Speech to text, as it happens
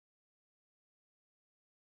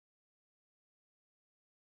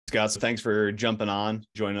Scott, so thanks for jumping on,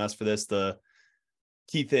 joining us for this. The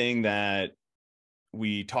key thing that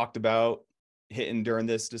we talked about hitting during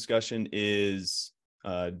this discussion is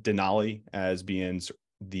Denali as being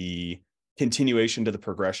the continuation to the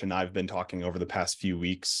progression I've been talking over the past few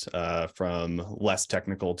weeks, from less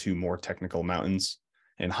technical to more technical mountains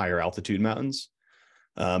and higher altitude mountains.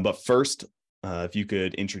 But first, if you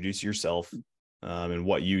could introduce yourself and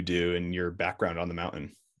what you do and your background on the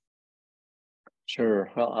mountain.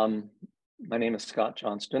 Sure. Well, my name is Scott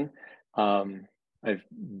Johnston. I've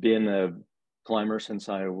been a climber since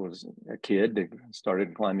I was a kid. I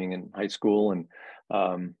started climbing in high school, and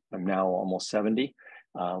I'm now almost 70.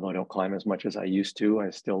 Although I don't climb as much as I used to, I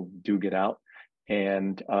still do get out.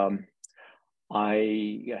 And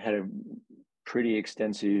I had a pretty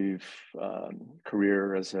extensive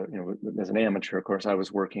career as as an amateur. Of course, I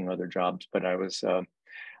was working other jobs, but I was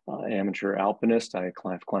amateur alpinist. I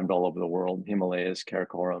climbed all over the world: Himalayas,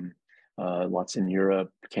 Karakoram, lots in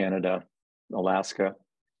Europe, Canada, Alaska.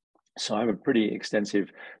 So I have a pretty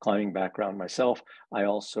extensive climbing background myself. I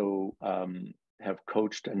also have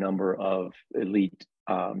coached a number of elite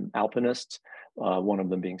alpinists, one of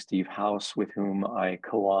them being Steve House, with whom I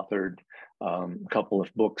co-authored a couple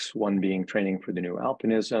of books, one being Training for the New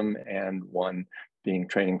Alpinism and one being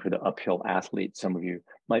Training for the Uphill Athlete. Some of you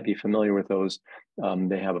might be familiar with those.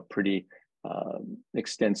 They have a pretty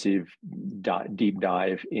extensive deep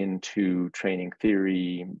dive into training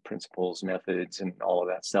theory, principles, methods, and all of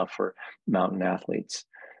that stuff for mountain athletes.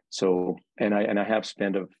 So, and I have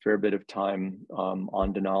spent a fair bit of time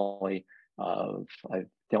on Denali. I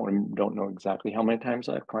don't know exactly how many times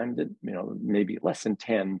I've climbed it, maybe less than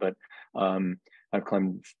 10, but I've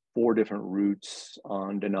climbed 4 different routes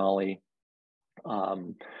on Denali.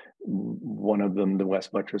 One of them, the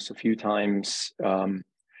West Buttress, a few times.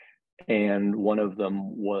 And one of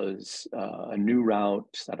them was a new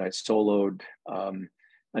route that I soloed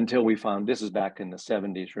until we found, this is back in the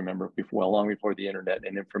 70s, remember, long before the internet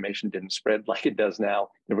and information didn't spread like it does now.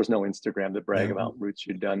 There was no Instagram to brag about routes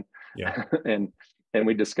you'd done. Yeah. and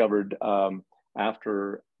we discovered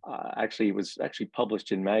after, actually, it was actually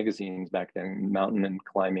published in magazines back then. Mountain and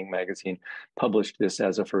Climbing magazine published this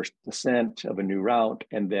as a first ascent of a new route.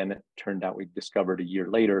 And then it turned out, we discovered a year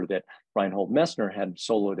later that Reinhold Messner had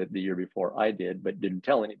soloed it the year before I did, but didn't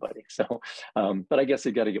tell anybody. So, but I guess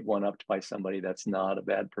they got to get one-upped by somebody. That's not a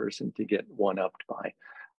bad person to get one-upped by.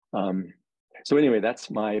 So anyway, that's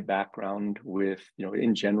my background with,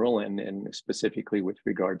 in general and specifically with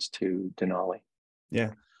regards to Denali.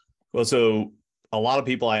 Yeah. Well, so a lot of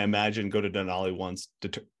people, I imagine, go to Denali once,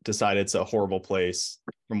 decide it's a horrible place,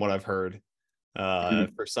 from what I've heard,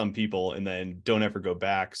 for some people, and then don't ever go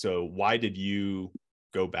back. So why did you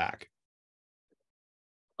go back?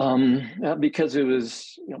 Because it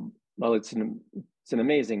was, well, it's an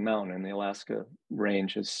amazing mountain, and the Alaska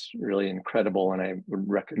range is really incredible. And I would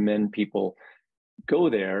recommend people go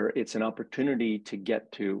there. It's an opportunity to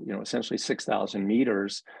get to, essentially 6,000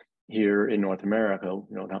 meters here in North America,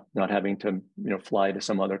 not having to, fly to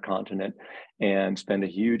some other continent and spend a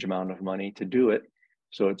huge amount of money to do it.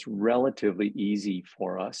 So it's relatively easy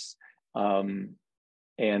for us. And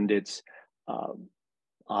it's,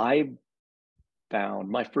 I found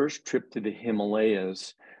my first trip to the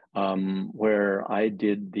Himalayas, where I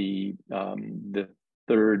did the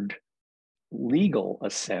third legal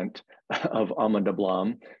ascent of Ama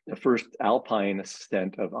Dablam, the first alpine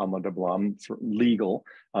ascent of Ama Dablam, legal.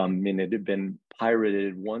 And it had been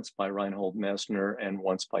pirated once by Reinhold Messner and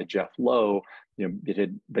once by Jeff Lowe.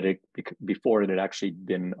 Before it had actually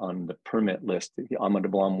been on the permit list. The Ama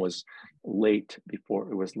Dablam was late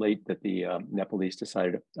that the Nepalese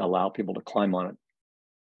decided to allow people to climb on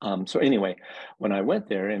it. So anyway, when I went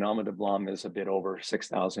there, and Ama Dablam is a bit over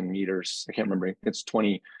 6,000 meters. I can't remember. It's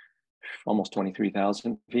almost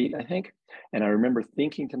 23,000 feet, I think. And I remember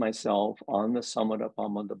thinking to myself on the summit of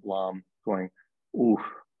Ama Dablam, going, ooh,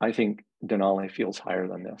 I think Denali feels higher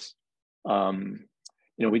than this.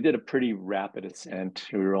 We did a pretty rapid ascent.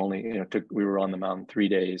 We were only, we were on the mountain 3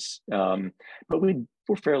 days, but we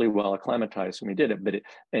were fairly well acclimatized when we did it.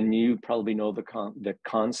 And you probably know the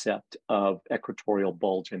concept of equatorial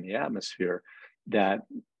bulge in the atmosphere that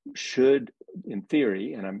should, in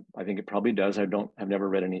theory, and I think it probably does. I've never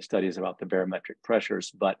read any studies about the barometric pressures,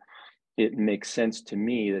 but it makes sense to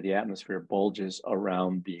me that the atmosphere bulges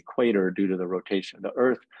around the equator due to the rotation of the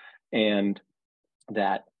Earth, and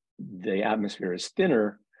that the atmosphere is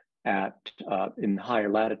thinner in higher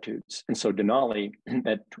latitudes. And so Denali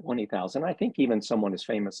at 20,000, I think even someone as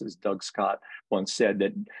famous as Doug Scott once said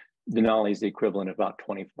that Denali is the equivalent of about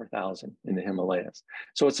 24,000 in the Himalayas.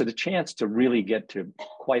 So it's a chance to really get to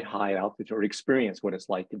quite high altitude or experience what it's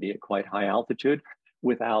like to be at quite high altitude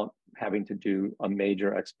without having to do a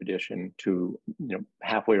major expedition to,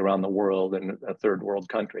 halfway around the world in a third world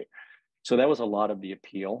country. So that was a lot of the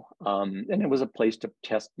appeal. And it was a place to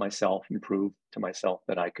test myself and prove to myself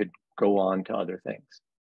that I could go on to other things.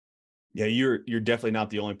 Yeah, you're definitely not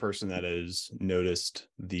the only person that has noticed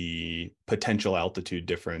the potential altitude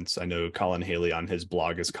difference. I know Colin Haley on his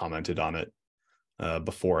blog has commented on it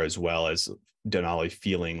before, as well as Denali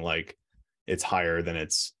feeling like it's higher than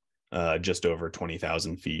it's just over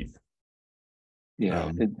 20,000 feet.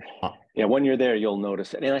 Yeah. When you're there, you'll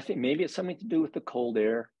notice it. And I think maybe it's something to do with the cold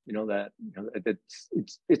air,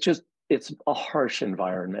 it's a harsh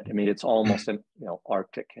environment. I mean, it's almost an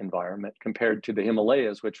Arctic environment compared to the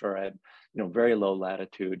Himalayas, which are at very low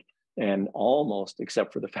latitude, and almost,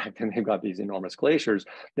 except for the fact that they've got these enormous glaciers,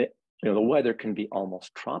 that the weather can be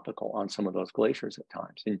almost tropical on some of those glaciers at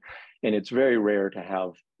times. And it's very rare to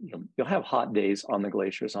have, you'll have hot days on the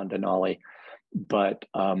glaciers on Denali, but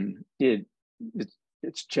it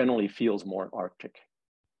generally feels more Arctic.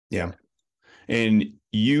 Yeah. And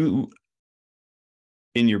you,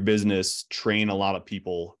 in your business, train a lot of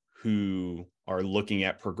people who are looking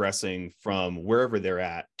at progressing from wherever they're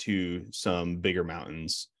at to some bigger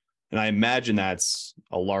mountains. And I imagine that's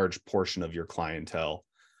a large portion of your clientele.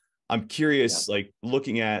 I'm curious, like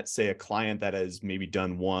looking at, say, a client that has maybe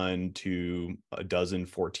done 1 to a dozen,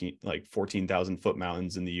 14,000 foot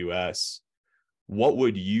mountains in the US, what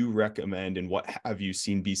would you recommend and what have you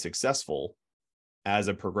seen be successful as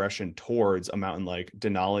a progression towards a mountain like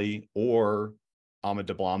Denali or Ahmed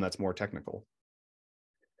Dablam that's more technical?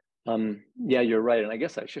 Yeah, you're right. And I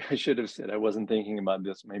guess I should have said, I wasn't thinking about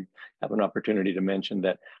this, maybe have an opportunity to mention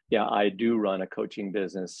that, yeah, I do run a coaching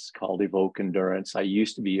business called Evoke Endurance. I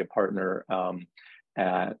used to be a partner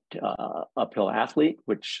at Uphill Athlete,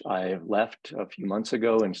 which I left a few months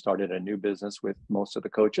ago and started a new business with most of the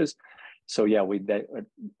coaches. So yeah, we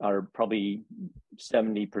are probably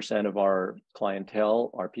 70% of our clientele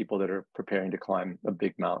are people that are preparing to climb a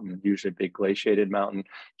big mountain, usually a big glaciated mountain.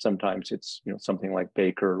 Sometimes it's something like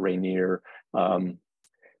Baker, Rainier, and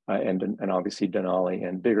obviously Denali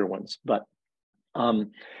and bigger ones. But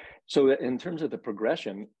so in terms of the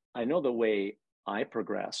progression, I know the way I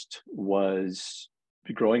progressed was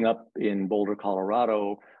growing up in Boulder,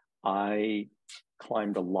 Colorado. I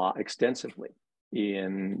climbed a lot extensively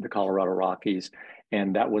in the Colorado Rockies.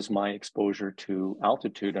 And that was my exposure to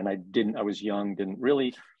altitude. And I was young, didn't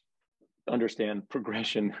really understand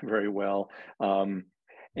progression very well.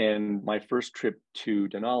 And my first trip to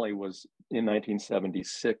Denali was in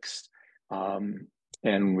 1976.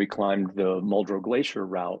 And we climbed the Muldrow Glacier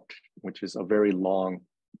route, which is a very long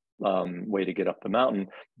way to get up the mountain.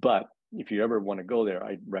 But if you ever want to go there,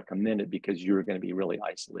 I recommend it because you're going to be really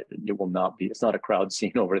isolated. It's not a crowd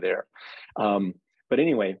scene over there. But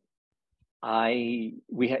anyway, and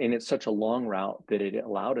it's such a long route that it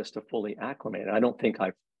allowed us to fully acclimate. I don't think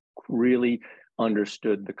I really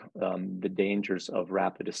understood the dangers of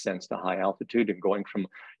rapid ascents to high altitude and going from,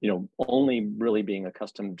 only really being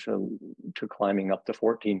accustomed to climbing up to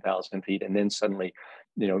 14,000 feet and then suddenly,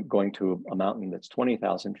 going to a mountain that's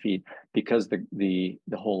 20,000 feet, because the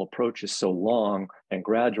whole approach is so long and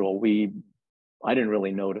gradual. I didn't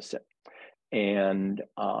really notice it. And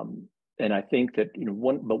I think that,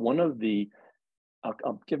 one of the,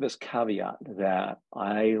 I'll give this caveat that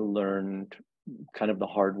I learned kind of the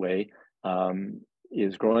hard way,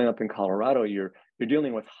 is growing up in Colorado, you're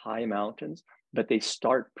dealing with high mountains, but they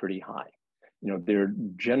start pretty high. They're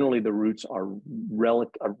generally, the routes are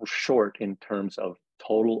short in terms of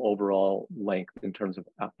total overall length, in terms of,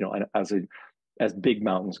 as big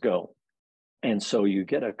mountains go. And so you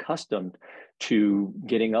get accustomed to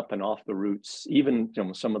getting up and off the routes, even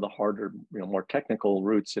some of the harder, more technical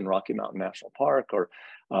routes in Rocky Mountain National Park, or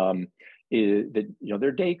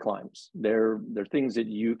they're day climbs. They're things that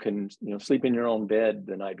you can sleep in your own bed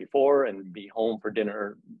the night before and be home for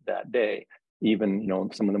dinner that day. Even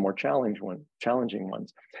some of the more challenging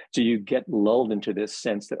ones. So you get lulled into this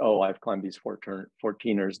sense that, oh, I've climbed these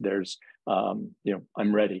 14ers. There's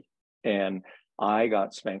I'm ready. And I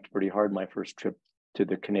got spanked pretty hard my first trip to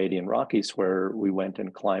the Canadian Rockies, where we went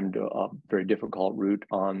and climbed a very difficult route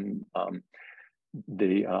on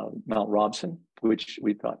the Mount Robson, which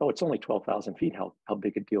we thought, oh, it's only 12,000 feet. How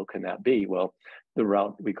big a deal can that be? Well, the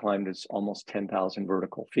route we climbed is almost 10,000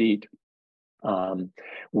 vertical feet.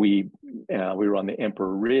 We were on the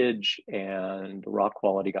Emperor Ridge, and the rock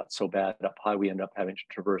quality got so bad up high, we ended up having to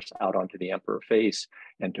traverse out onto the Emperor Face,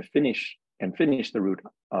 and to finish the route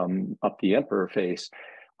up the Emperor Face,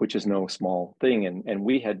 which is no small thing. And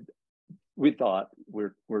we thought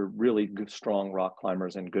we're really good, strong rock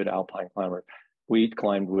climbers and good alpine climbers. We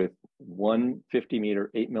climbed with 150-meter,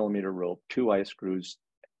 8-millimeter rope, 2 ice screws,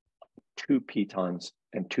 2 pitons,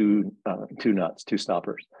 and two nuts, 2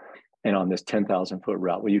 stoppers, and on this 10,000-foot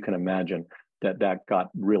route. Well, you can imagine that got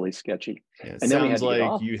really sketchy. Yeah, it and then we had sounds to get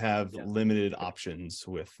like off. you have limited options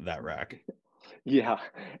with that rack. Yeah,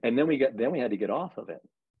 and then we had to get off of it.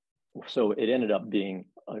 So it ended up being,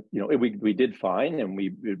 we did fine, and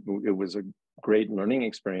it was a great learning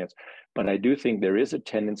experience. But I do think there is a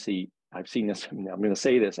tendency. I've seen this. I'm going to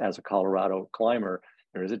say this as a Colorado climber.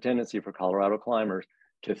 There is a tendency for Colorado climbers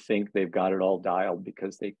to think they've got it all dialed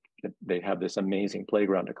because they have this amazing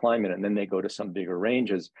playground to climb in, and then they go to some bigger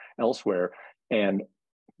ranges elsewhere and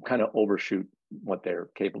kind of overshoot what they're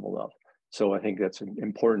capable of. So I think that's an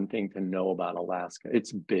important thing to know about Alaska.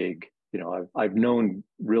 It's big. I've known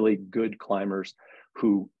really good climbers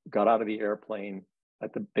who got out of the airplane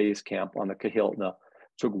at the base camp on the Kahiltna,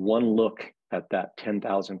 took one look at that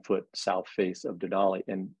 10,000-foot south face of Denali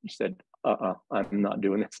and said, I'm not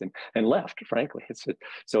doing this, and left, frankly.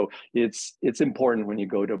 So it's important when you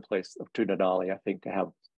go to a place to Denali, I think, to have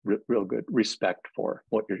real good respect for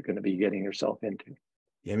what you're going to be getting yourself into.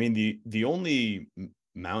 Yeah, I mean, the only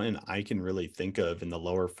mountain I can really think of in the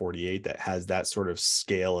lower 48 that has that sort of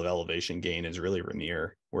scale of elevation gain is really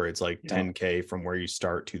Rainier, where it's like 10K from where you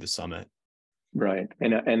start to the summit. Right.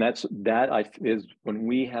 And is when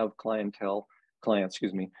we have clients,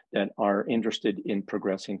 that are interested in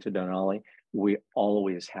progressing to Denali, we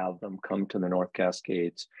always have them come to the North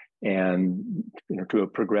Cascades and to a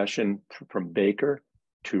progression from Baker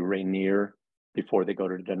to Rainier before they go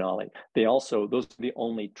to Denali. Those are the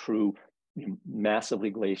only true massively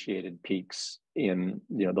glaciated peaks in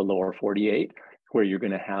the lower 48 where you're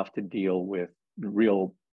going to have to deal with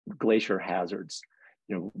real glacier hazards.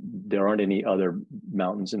 There aren't any other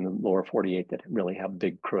mountains in the lower 48 that really have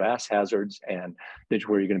big crevasse hazards, and that's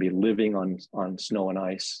where you're going to be living on snow and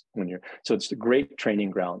ice so it's the great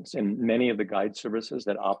training grounds. And many of the guide services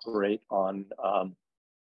that operate on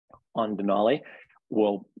Denali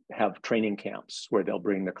will have training camps where they'll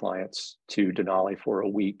bring the clients to Denali for a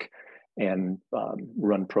week and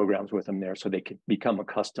run programs with them there so they can become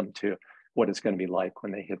accustomed to what it's going to be like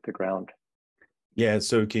when they hit the ground. Yeah.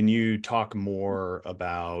 So can you talk more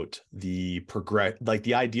about the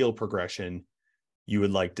ideal progression you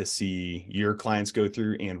would like to see your clients go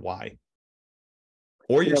through and why?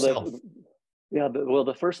 Or yourself?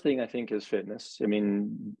 The first thing I think is fitness. I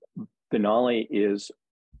mean, Denali is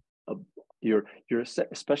you're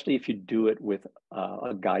especially if you do it with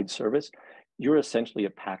a guide service, you're essentially a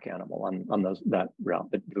pack animal on that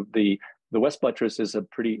route. The West Buttress is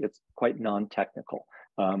it's quite non-technical.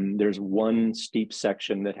 There's one steep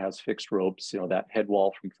section that has fixed ropes, that head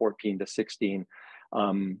wall from 14 to 16.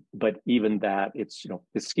 But even that, it's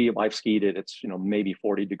skiable. I've skied it. It's maybe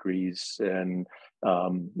 40 degrees, and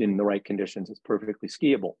in the right conditions, it's perfectly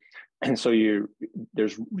skiable. And so you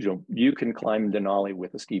can climb Denali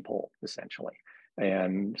with a ski pole essentially,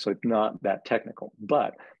 and so it's not that technical,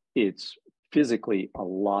 but it's physically a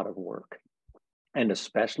lot of work, and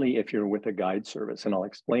especially if you're with a guide service. And I'll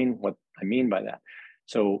explain what I mean by that.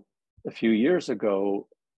 So a few years ago,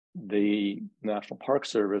 the National Park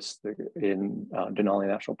Service in Denali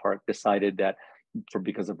National Park decided that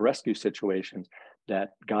because of rescue situations,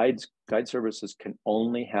 that guide services can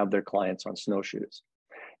only have their clients on snowshoes,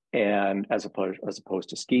 and as opposed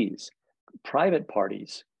to skis. Private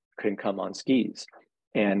parties can come on skis,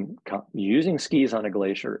 and using skis on a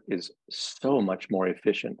glacier is so much more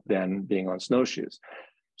efficient than being on snowshoes.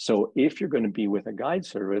 So if you're going to be with a guide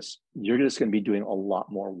service, you're just going to be doing a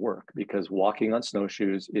lot more work, because walking on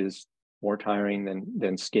snowshoes is more tiring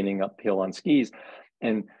than skinning uphill on skis.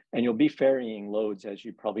 And you'll be ferrying loads, as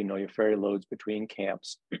you probably know, you ferry loads between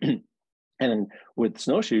camps. And with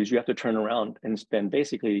snowshoes, you have to turn around and spend,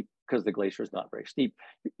 basically, because the glacier is not very steep,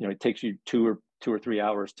 it takes you two or 3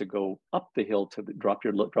 hours to go up the hill to drop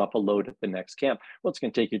a load at the next camp. Well, it's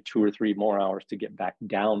going to take you 2 or 3 more hours to get back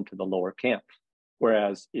down to the lower camp.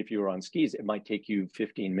 Whereas if you were on skis, it might take you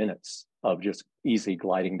 15 minutes of just easy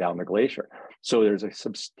gliding down the glacier. So there's a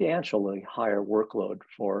substantially higher workload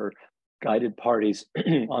for guided parties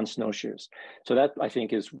on snowshoes. So that, I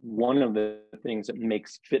think, is one of the things that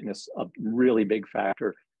makes fitness a really big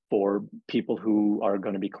factor for people who are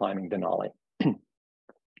going to be climbing Denali.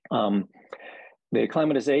 The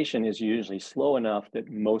acclimatization is usually slow enough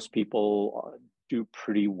that most people do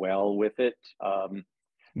pretty well with it.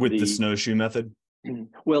 With the snowshoe method?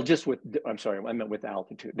 Well, I'm sorry, I meant with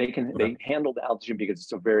altitude. Okay. They handle the altitude because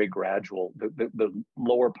it's a very gradual. The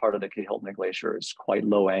lower part of the Hilton Glacier is quite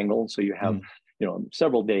low angle, so you have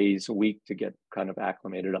several days, a week to get kind of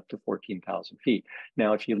acclimated up to 14,000 feet.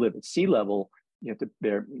 Now, if you live at sea level, you have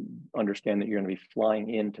to understand that you're going to be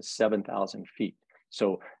flying into 7,000 feet.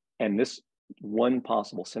 So, and this one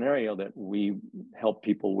possible scenario that we help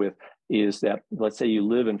people with is that, let's say you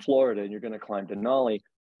live in Florida and you're going to climb Denali,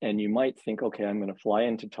 and you might think, okay, I'm going to fly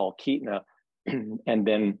into Talkeetna, and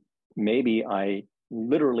then maybe I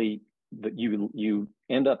literally, you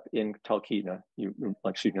end up in Talkeetna. You're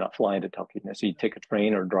not flying to Talkeetna. So you take a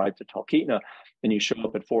train or drive to Talkeetna, and you show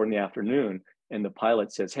up at 4 p.m, and the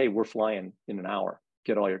pilot says, hey, we're flying in an hour.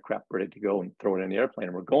 Get all your crap ready to go and throw it in the airplane,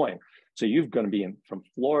 and we're going. So you're going to be from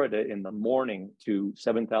Florida in the morning to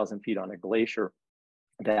 7,000 feet on a glacier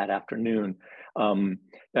that afternoon.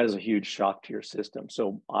 That is a huge shock to your system.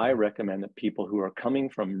 So I recommend that people who are coming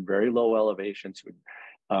from very low elevations,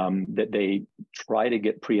 that they try to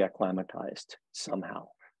get pre-acclimatized somehow.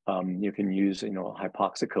 You can use, a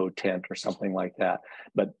hypoxico tent or something like that.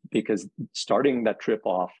 But because starting that trip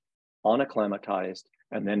off unacclimatized,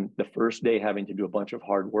 and then the first day having to do a bunch of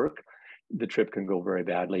hard work, the trip can go very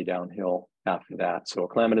badly downhill after that. So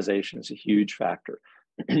acclimatization is a huge factor.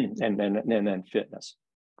 and then fitness.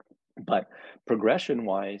 But progression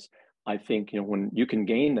wise, I think, when you can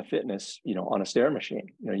gain the fitness, on a stair machine,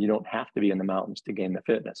 you don't have to be in the mountains to gain the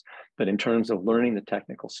fitness. But in terms of learning the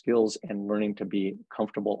technical skills and learning to be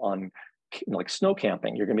comfortable on like snow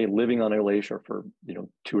camping, you're going to be living on a glacier for,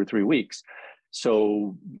 2 or 3 weeks.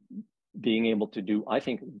 So being able to do, I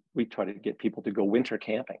think we try to get people to go winter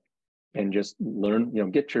camping and just learn,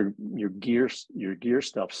 get your gear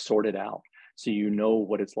stuff sorted out. So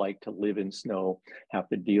what it's like to live in snow, have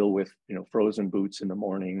to deal with frozen boots in the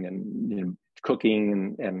morning, and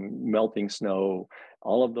cooking and melting snow,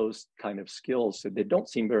 all of those kind of skills. So they don't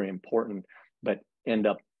seem very important, but end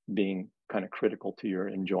up being kind of critical to your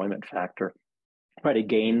enjoyment factor. Try to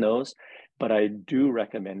gain those, but I do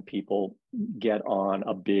recommend people get on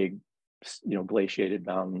a big, glaciated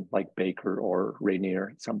mountain like Baker or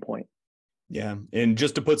Rainier at some point. Yeah, and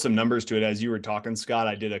just to put some numbers to it, as you were talking, Scott,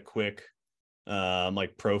 I did a quick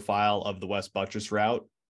profile of the West Buttress route.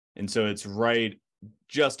 And so it's right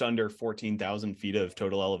just under 14,000 feet of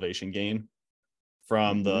total elevation gain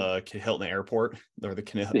from the Hilton Airport, or the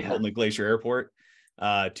Hilton Glacier Airport,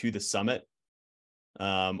 to the summit,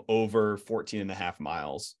 over 14 and a half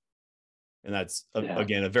miles. And that's,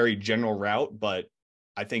 again, a very general route, but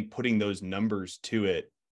I think putting those numbers to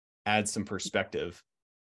it adds some perspective.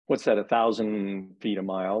 What's that, 1,000 feet a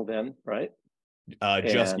mile then, right?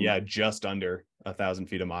 Just under 1,000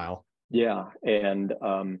 feet a mile. Yeah, and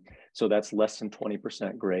so that's less than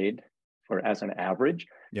 20% grade as an average.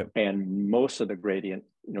 Yep. And most of the gradient,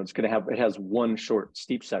 it has one short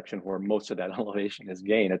steep section where most of that elevation is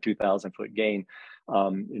gain, a 2,000-foot gain,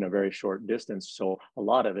 in a very short distance. So a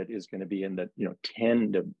lot of it is going to be in the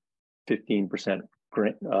 10 to 15%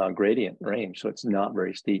 gradient range. So it's not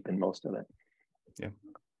very steep in most of it. Yeah.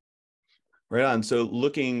 Right on. So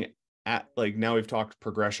looking at, now we've talked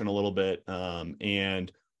progression a little bit,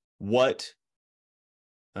 and what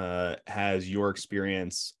has your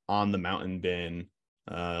experience on the mountain been?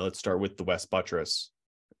 Let's start with the West Buttress.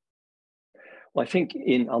 Well, I think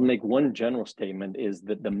I'll make one general statement, is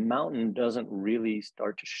that the mountain doesn't really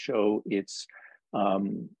start to show its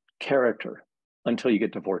character until you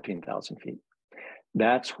get to 14,000 feet.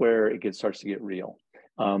 That's where it starts to get real.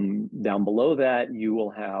 Down below that, you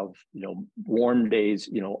will have, warm days,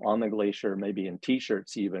 on the glacier, maybe in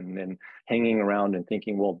t-shirts even, and hanging around and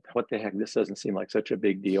thinking, well, what the heck, this doesn't seem like such a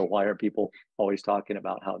big deal. Why are people always talking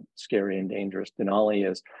about how scary and dangerous Denali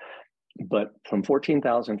is? But from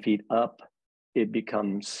 14,000 feet up, it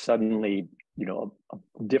becomes suddenly, a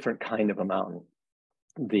different kind of a mountain.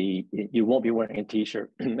 You won't be wearing a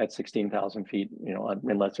t-shirt at 16,000 feet,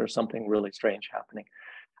 unless there's something really strange happening.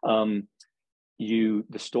 The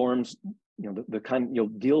storms, you'll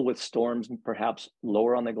deal with storms perhaps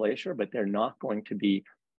lower on the glacier, but they're not going to be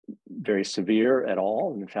very severe at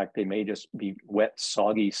all. In fact, they may just be wet,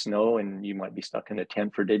 soggy snow, and you might be stuck in a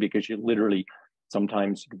tent for a day because you literally,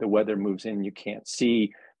 sometimes the weather moves in, you can't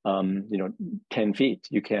see, 10 feet.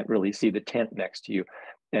 You can't really see the tent next to you.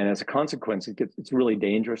 And as a consequence, it's really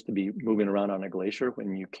dangerous to be moving around on a glacier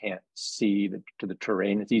when you can't see the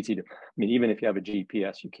terrain. It's easy to, even if you have a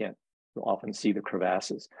GPS, you can't often see the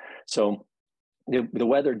crevasses. So the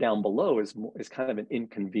weather down below is kind of an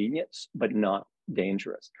inconvenience, but not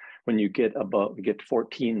dangerous. When you get to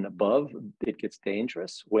 14 and above, it gets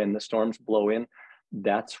dangerous when the storms blow in.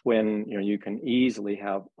 that's when, you know, you can easily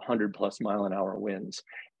have 100+ mile-an-hour winds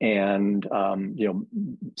and, you know,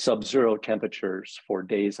 sub-zero temperatures for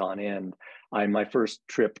days on end. My first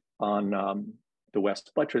trip on the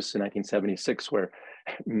West Buttress in 1976, where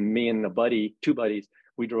me and two buddies,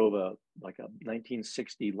 we drove a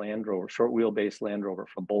 1960 Land Rover, short wheelbase Land Rover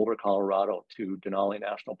from Boulder, Colorado to Denali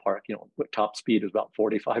National Park. You know, top speed was about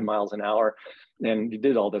 45 miles an hour. And we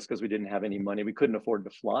did all this because we didn't have any money. We couldn't afford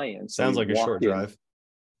to fly in. So Sounds like a short drive.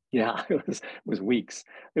 Yeah, it was weeks.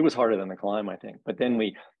 It was harder than the climb, I think. But then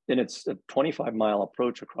it's a 25-mile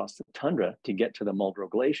approach across the tundra to get to the Muldrow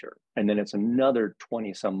Glacier. And then it's another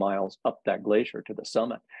 20 some miles up that glacier to the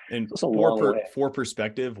summit. And so it's a long way. For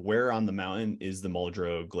perspective, where on the mountain is the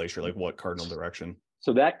Muldrow Glacier? Like what cardinal direction?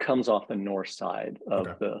 So that comes off the north side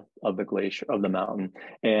of the glacier, of the mountain,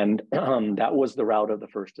 and that was the route of the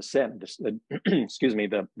first ascent. Excuse me,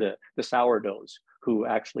 the sourdoughs who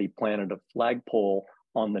actually planted a flagpole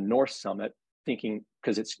on the north summit, thinking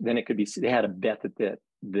because it could be. They had a bet that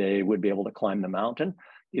they would be able to climb the mountain.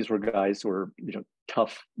 These were guys who were, you know,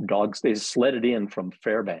 tough dogs. They sledded in from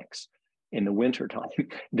Fairbanks in the wintertime,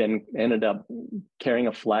 then ended up carrying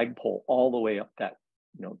a flagpole all the way up that,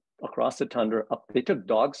 you know, across the tundra up. They took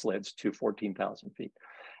dog sleds to 14,000 feet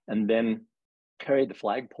and then carried the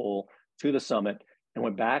flagpole to the summit and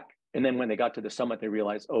went back. And then when they got to the summit, they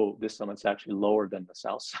realized, oh, this summit's actually lower than the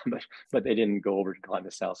south summit, but they didn't go over to climb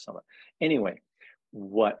the south summit. Anyway,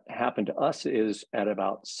 what happened to us is at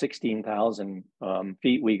about 16,000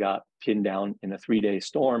 feet, we got pinned down in a 3-day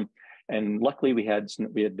storm. And luckily we had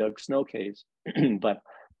dug snow caves, but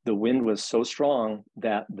the wind was so strong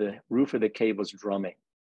that the roof of the cave was drumming.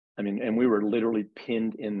 I mean, and we were literally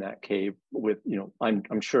pinned in that cave with, you know,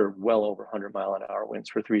 I'm sure well over 100-mile-an-hour winds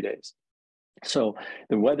for 3 days. So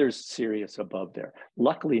the weather's serious above there.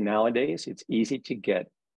 Luckily nowadays, it's easy to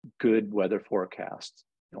get good weather forecasts,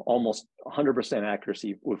 you know, almost 100%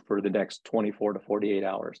 accuracy for the next 24 to 48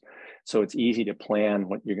 hours. So it's easy to plan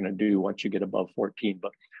what you're going to do once you get above 14.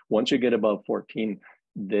 But once you get above 14,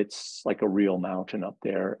 it's like a real mountain up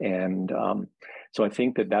there. And so I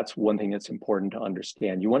think that's one thing that's important to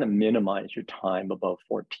understand. You want to minimize your time above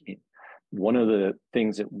 14. One of the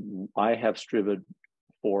things that I have striven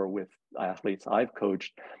for with athletes I've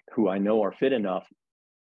coached who I know are fit enough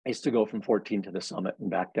is to go from 14 to the summit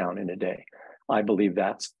and back down in a day. I believe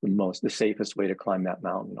that's the safest way to climb that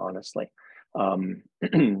mountain, honestly.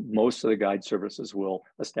 Most of the guide services will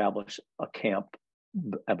establish a camp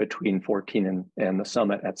between 14 and the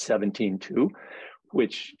summit at 17 too,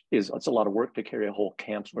 which it's a lot of work to carry a whole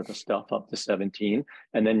camp's worth of stuff up to 17.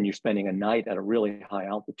 And then you're spending a night at a really high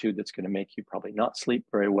altitude that's going to make you probably not sleep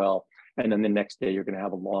very well. And then the next day, you're going to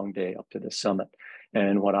have a long day up to the summit.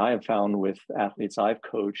 And what I have found with athletes I've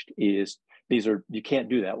coached is you can't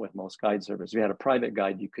do that with most guide services. If you had a private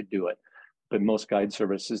guide, you could do it. But most guide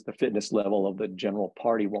services, the fitness level of the general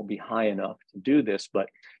party won't be high enough to do this. But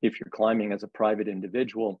if you're climbing as a private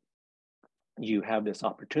individual, you have this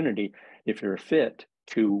opportunity, if you're fit,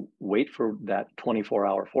 to wait for that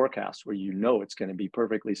 24-hour forecast where you know it's going to be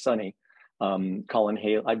perfectly sunny. Colin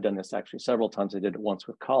Hale, I've done this actually several times. I did it once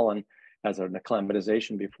with Colin as an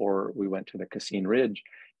acclimatization before we went to the Cassin Ridge.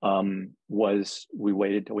 We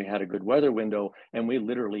waited till we had a good weather window, and we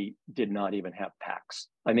literally did not even have packs.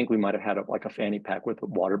 I think we might have had a fanny pack with a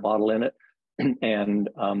water bottle in it. And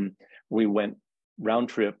we went round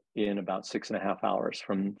trip in about 6.5 hours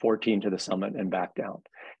from 14 to the summit and back down.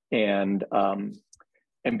 And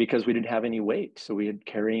because we didn't have any weight, so we had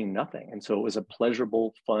carrying nothing. And so it was a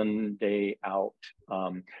pleasurable, fun day out.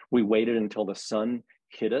 We waited until the sun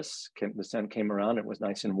hit us. The sun came around, it was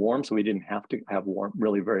nice and warm, so we didn't have to have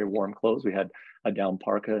really very warm clothes. We had a down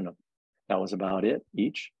parka, and that was about it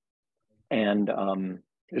each. And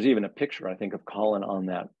there's even a picture, I think, of Colin on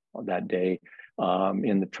that day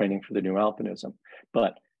in the training for the new Alpinism.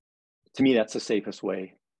 But to me, that's the safest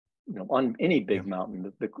way. You know, on any big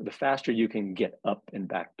mountain, the faster you can get up and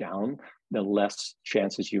back down, the less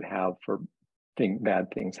chances you have for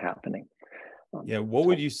bad things happening. What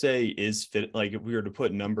would you say is fit? Like if we were to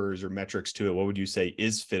put numbers or metrics to it, what would you say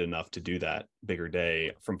is fit enough to do that bigger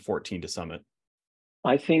day from 14 to summit?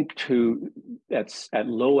 I think that's at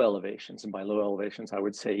low elevations, and by low elevations, I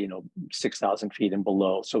would say, 6,000 feet and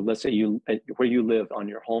below. So let's say where you live on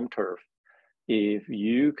your home turf, if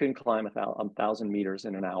you can climb 1,000 meters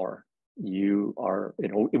in an hour, you are,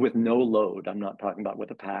 with no load. I'm not talking about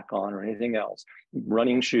with a pack on or anything else.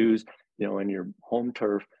 Running shoes, in your home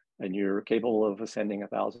turf, and you're capable of ascending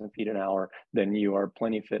 1,000 feet an hour, then you are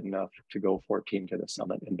plenty fit enough to go 14 to the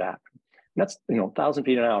summit and back. And that's, 1,000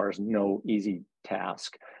 feet an hour is no easy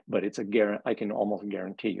task, but it's I can almost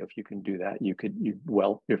guarantee you, if you can do that, you're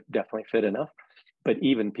definitely fit enough. But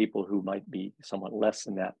even people who might be somewhat less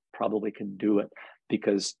than that probably can do it,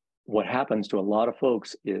 because what happens to a lot of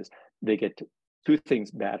folks is they get two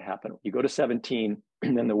things bad happen. You go to 17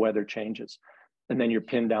 and then the weather changes, and then you're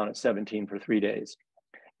pinned down at 17 for 3 days.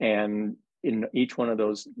 And in each one of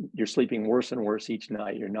those, you're sleeping worse and worse each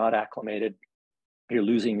night. You're not acclimated. You're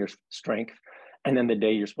losing your strength. And then the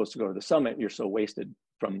day you're supposed to go to the summit, you're so wasted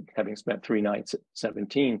from having spent 3 nights at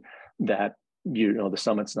 17 that the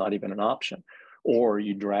summit's not even an option. Or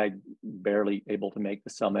you barely able to make the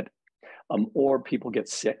summit. Or people get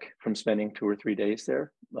sick from spending 2 or 3 days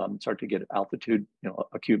there, start to get altitude,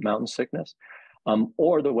 acute mountain sickness.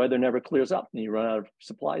 Or the weather never clears up and you run out of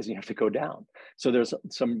supplies and you have to go down. So there's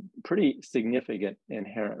some pretty significant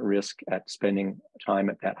inherent risk at spending time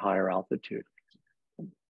at that higher altitude.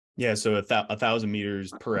 Yeah, so 1,000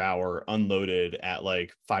 meters per hour unloaded at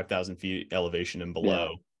like 5,000 feet elevation and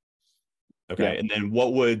below. Yeah. Okay, yeah. And then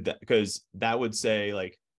because that would say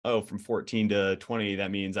like, oh, from 14 to 20,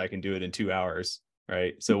 that means I can do it in 2 hours,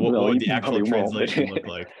 right? So what would the actual translation look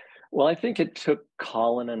like? Well, I think it took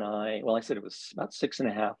Colin and I said it was about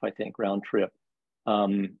 6.5, I think, round trip.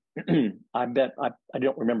 I bet, I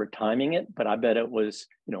don't remember timing it, but I bet it was,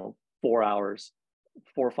 4 hours,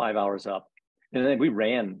 4 or 5 hours up. And then we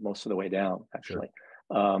ran most of the way down, actually.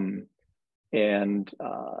 Sure.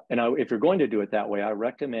 If you're going to do it that way, I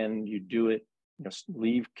recommend you do it,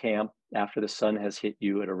 leave camp after the sun has hit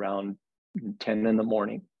you at around 10 in the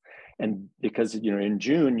morning. And because, in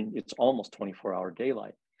June, it's almost 24-hour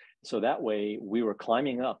daylight. So that way we were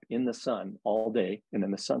climbing up in the sun all day. And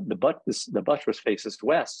then the buttress faces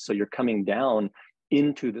west. So you're coming down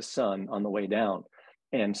into the sun on the way down.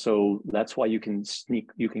 And so that's why you can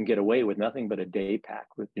get away with nothing but a day pack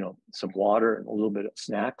with, some water and a little bit of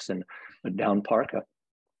snacks and a down parka.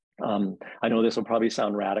 I know this will probably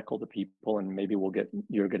sound radical to people, and maybe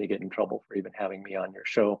you're going to get in trouble for even having me on your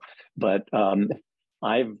show, but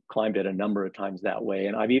I've climbed it a number of times that way.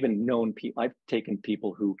 And I've even I've taken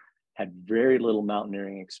people who had very little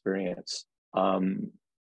mountaineering experience.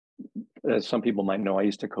 As some people might know, I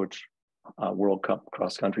used to coach World Cup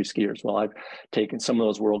cross-country skiers. Well, I've taken some of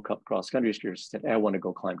those World Cup cross-country skiers and said, I want to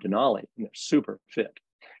go climb Denali. And they're super fit,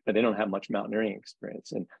 but they don't have much mountaineering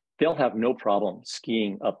experience. And they'll have no problem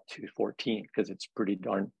skiing up to 14 because it's pretty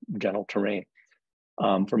darn gentle terrain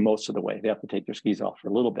for most of the way. They have to take their skis off for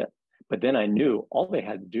a little bit. But then I knew all they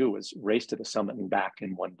had to do was race to the summit and back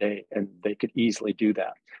in one day, and they could easily do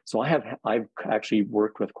that. So I've actually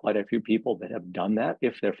worked with quite a few people that have done that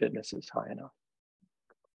if their fitness is high enough.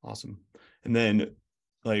 Awesome. And then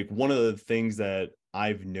like one of the things that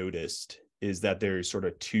I've noticed is that there's sort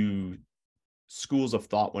of two schools of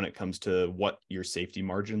thought when it comes to what your safety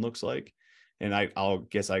margin looks like. And I'll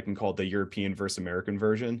guess I can call it the European versus American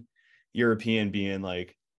version. European being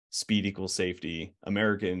like speed equals safety,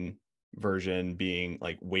 American version being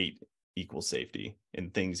like weight equals safety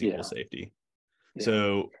and things equal safety. Yeah.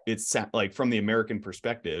 So it's like from the American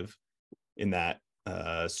perspective in that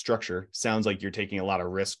structure, sounds like you're taking a lot of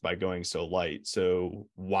risk by going so light. So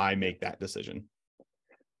why make that decision?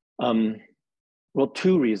 Well,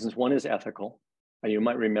 two reasons. One is ethical. You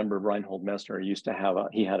might remember Reinhold Messner used to have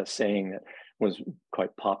he had a saying that was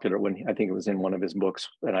quite popular when I think it was in one of his books,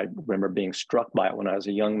 and I remember being struck by it when I was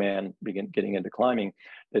a young man getting into climbing,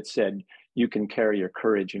 that said, you can carry your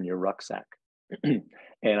courage in your rucksack.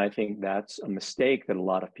 And I think that's a mistake that a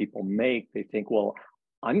lot of people make. They think, well,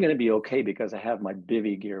 I'm going to be okay because I have my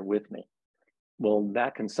bivy gear with me. Well,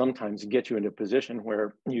 that can sometimes get you into a position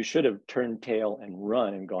where you should have turned tail and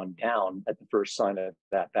run and gone down at the first sign of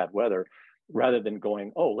that bad weather, rather than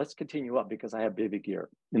going, oh, let's continue up because I have bivy gear,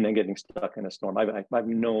 and then getting stuck in a storm. I've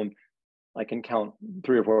known, I can count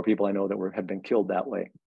 3 or 4 people I know that have been killed that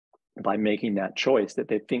way by making that choice, that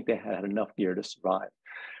they think they had enough gear to survive.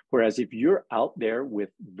 Whereas if you're out there with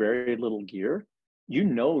very little gear, you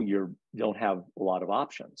don't have a lot of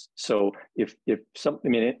options. So you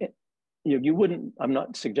wouldn't, I'm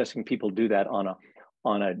not suggesting people do that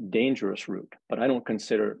on a dangerous route, but I don't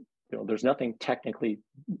consider, there's nothing technically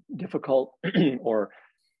difficult or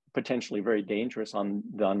potentially very dangerous on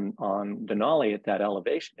Denali at that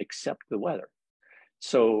elevation, except the weather.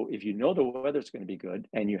 So if you know the weather's going to be good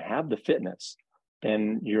and you have the fitness,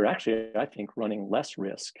 then you're actually, I think, running less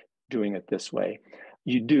risk doing it this way.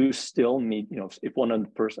 You do still need, if one of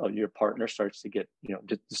your partner starts to get,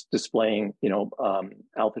 displaying,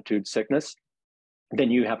 altitude sickness,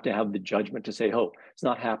 then you have to have the judgment to say, oh, it's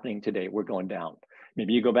not happening today, we're going down.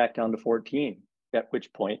 Maybe you go back down to 14, at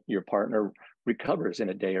which point your partner recovers in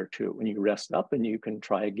a day or two and you rest up and you can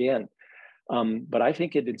try again. But I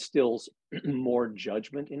think it instills more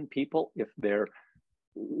judgment in people if they're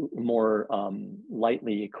more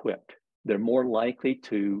lightly equipped. They're more likely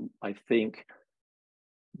to, I think,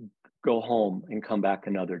 go home and come back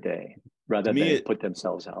another day rather than put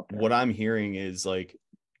themselves out there. What I'm hearing is like,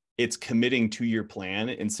 it's committing to your plan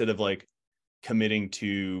instead of like committing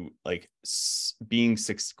to like being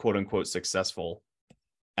quote unquote successful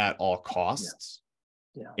at all costs.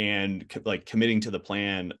 And like committing to the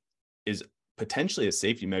plan is potentially a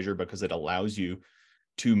safety measure because it allows you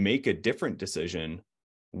to make a different decision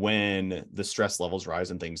when the stress levels rise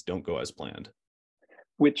and things don't go as planned.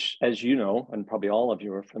 Which, as you know, and probably all of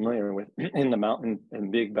you are familiar with, in the mountain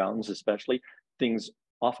and big mountains especially, things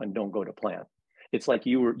often don't go to plan. It's like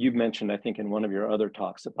you mentioned, I think, in one of your other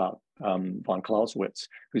talks about von Clausewitz,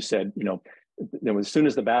 who said, as soon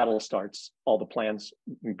as the battle starts, all the plans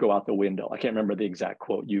go out the window. I can't remember the exact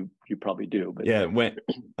quote. You probably do, but yeah, it went.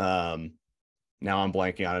 Now I'm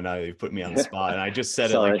blanking on it. Now you've put me on the spot, and I just said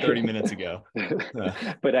it like 30 minutes ago.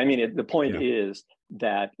 But I mean, the point is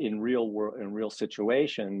that in real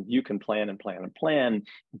situation, you can plan and plan and plan,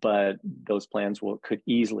 but those plans could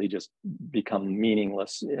easily just become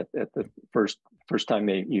meaningless at the first time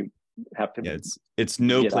you have to. Yeah, it's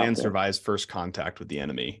no plan survives first contact with the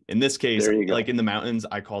enemy. In this case, like in the mountains,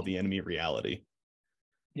 I call the enemy reality.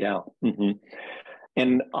 Yeah,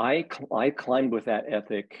 and I climbed with that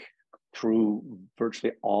ethic through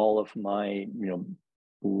virtually all of my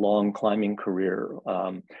long climbing career,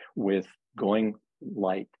 with going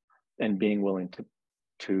light and being willing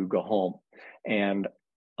to go home. And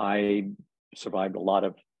I survived a lot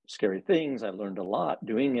of scary things. I learned a lot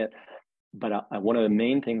doing it, but one of the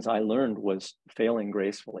main things I learned was failing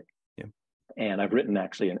gracefully. And I've written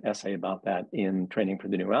actually an essay about that in Training for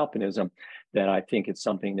the New Alpinism, that I think it's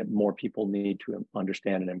something that more people need to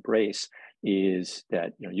understand and embrace, is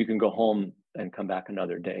that you can go home and come back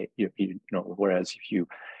another day. Whereas if you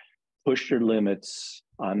push your limits,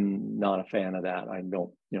 I'm not a fan of that. I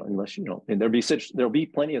don't, unless and there'll be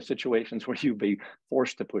plenty of situations where you'll be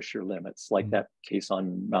forced to push your limits, like that case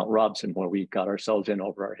on Mount Robson where we got ourselves in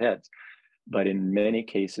over our heads. But in many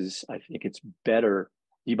cases, I think it's better.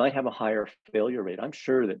 You might have a higher failure rate. I'm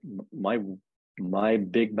sure that my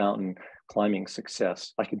big mountain climbing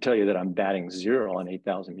success, I can tell you that I'm batting 0 on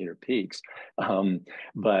 8,000 meter peaks.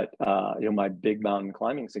 But my big mountain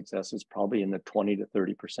climbing success is probably in the 20 to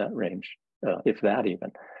 30% range, if that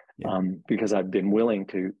even, because I've been willing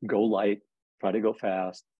to go light, try to go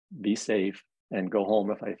fast, be safe, and go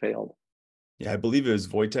home if I failed. Yeah, I believe it was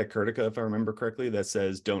Wojtek Kurtyka, if I remember correctly, that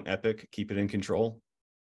says, "Don't epic, keep it in control."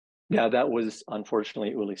 Yeah, that was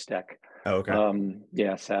unfortunately Uli Steck. Oh, okay.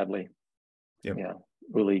 Yeah, sadly. Yep. Yeah,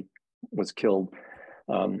 Uli was killed.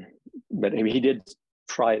 But he did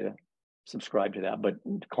try to subscribe to that, but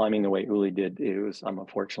climbing the way Uli did, I'm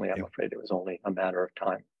afraid it was only a matter of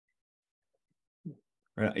time.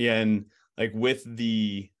 Right. Yeah, and like with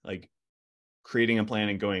the creating a plan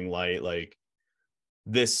and going light, like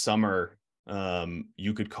this summer,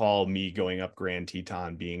 you could call me going up Grand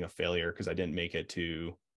Teton being a failure because I didn't make it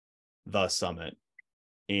to the summit,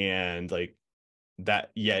 and like that.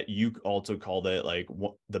 Yet you also called it like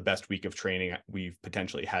the best week of training we've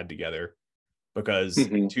potentially had together, because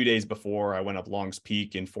 2 days before I went up Long's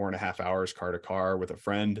Peak in 4.5 hours car to car with a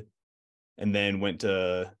friend, and then went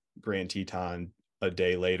to Grand Teton a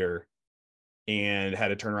day later and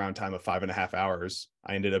had a turnaround time of 5.5 hours.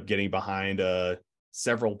 I ended up getting behind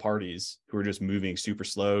several parties who were just moving super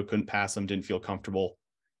slow, couldn't pass them, didn't feel comfortable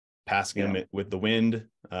passing them with the wind.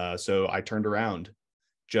 So I turned around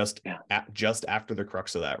just after the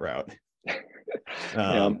crux of that route.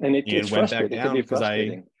 And it's went back frustrating. down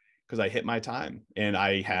because I hit my time, and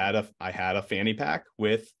I had a fanny pack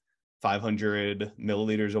with 500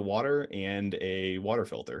 milliliters of water and a water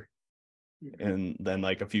filter, and then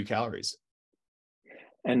like a few calories.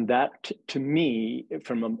 And that, to me,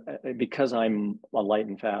 because I'm a light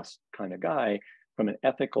and fast kind of guy, from an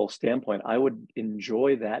ethical standpoint, I would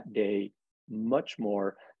enjoy that day much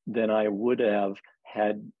more than I would have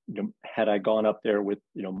had I gone up there with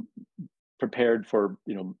prepared for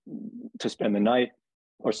to spend the night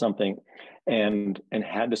or something, and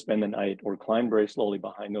had to spend the night or climb very slowly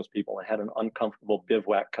behind those people. I had an uncomfortable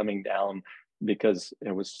bivouac coming down because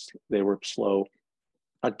they were slow.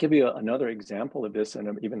 I'll give you another example of this in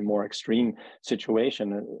an even more extreme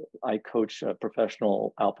situation. I coach a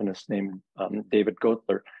professional alpinist named David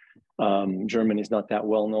Goetler. Germany's not that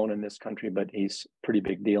well known in this country, but he's a pretty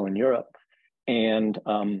big deal in Europe. And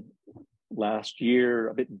last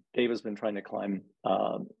year, Dave has been trying to climb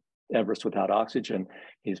Everest without oxygen.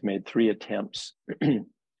 He's made 3 attempts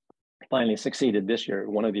finally succeeded this year.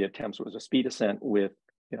 One of the attempts was a speed ascent with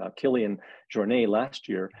Kilian Jornet last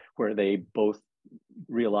year, where they both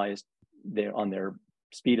realized they're on their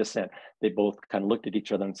speed ascent. They both kind of looked at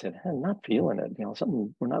each other and said, "I'm not feeling it.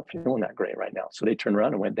 We're not feeling that great right now." So they turned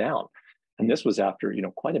around and went down. And this was after,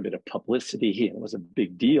 quite a bit of publicity, and it was a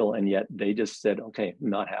big deal. And yet they just said, "Okay,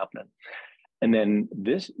 not happening." And then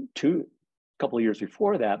couple of years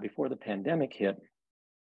before that, before the pandemic hit,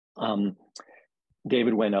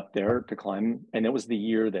 David went up there to climb, and it was the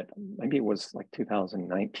year that maybe it was like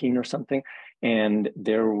 2019 or something, and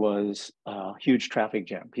there was a huge traffic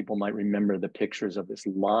jam. People might remember the pictures of this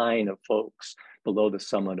line of folks below the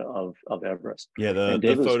summit of Everest. Yeah,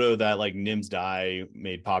 the photo that like Nim's Dye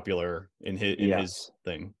made popular in his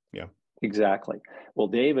thing. Yeah, exactly. Well,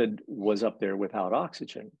 David was up there without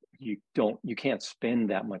oxygen. You can't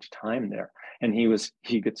spend that much time there, and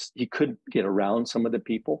he could get around some of the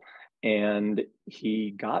people. And he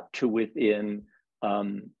got to within,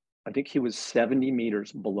 I think he was 70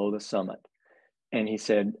 meters below the summit. And he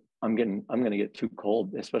said, I'm going to get too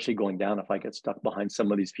cold, especially going down if I get stuck behind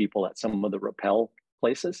some of these people at some of the rappel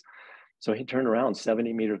places. So he turned around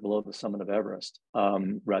 70 meters below the summit of Everest,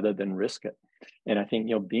 rather than risk it. And I think,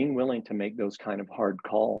 being willing to make those kind of hard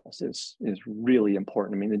calls is really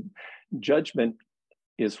important. I mean, the judgment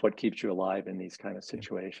is what keeps you alive in these kind of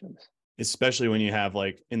situations. Especially when you have,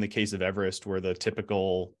 like in the case of Everest, where the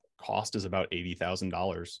typical cost is about $80,000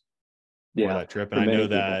 for that trip. And I know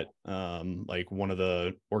that like one of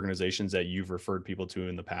the organizations that you've referred people to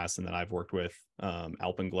in the past and that I've worked with,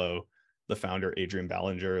 Alpenglow, the founder, Adrian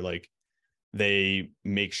Ballinger, like they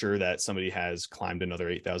make sure that somebody has climbed another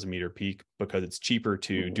 8,000 meter peak, because it's cheaper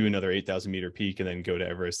to do another 8,000 meter peak and then go to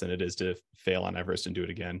Everest than it is to fail on Everest and do it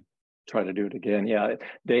again. Try to do it again. Yeah,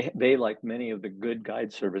 they like many of the good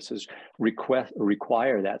guide services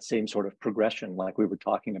require that same sort of progression, like we were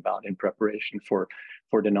talking about in preparation for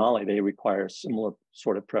Denali. They require similar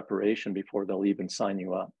sort of preparation before they'll even sign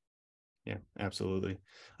you up. Yeah, absolutely.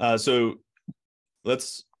 So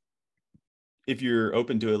if you're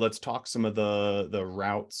open to it, let's talk some of the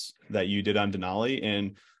routes that you did on Denali,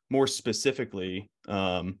 and more specifically,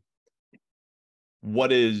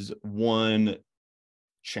 what is one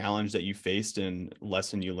challenge that you faced and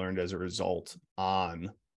lesson you learned as a result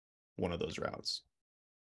on one of those routes?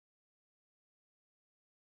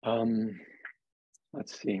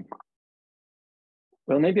 Let's see.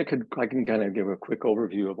 Well, maybe I can kind of give a quick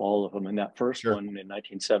overview of all of them. And that first one in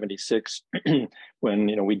 1976,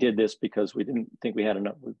 when we did this because we didn't think we had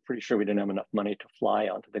enough. We're pretty sure we didn't have enough money to fly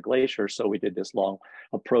onto the glacier, so we did this long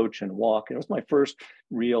approach and walk. And it was my first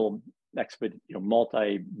real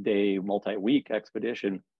multi-day, multi-week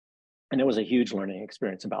expedition. And it was a huge learning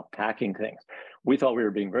experience about packing things. We thought we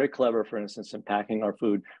were being very clever, for instance, in packing our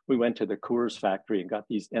food. We went to the Coors factory and got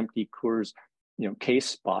these empty Coors,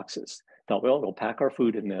 case boxes. Thought, well, we'll pack our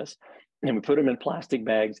food in this. And we put them in plastic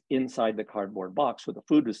bags inside the cardboard box so the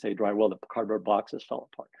food would stay dry. Well, the cardboard boxes fell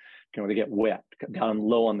apart. They get wet. Down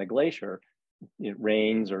low on the glacier, it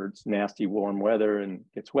rains or it's nasty warm weather and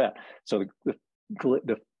gets wet. So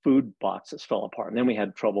the food boxes fell apart. And then we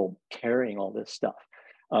had trouble carrying all this stuff.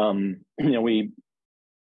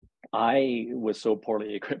 I was so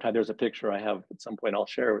poorly equipped. There's a picture I have at some point I'll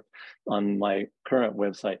share on my current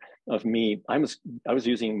website of me. I was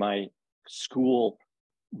using my school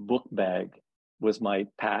book bag was my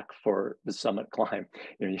pack for the summit climb.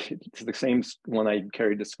 It's the same one I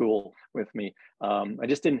carried to school with me. I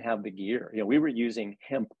just didn't have the gear. We were using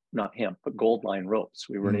not hemp, but gold line ropes.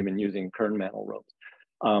 We weren't even using kern mantle ropes.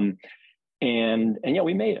 And yeah,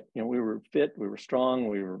 we made it. We were fit, we were strong,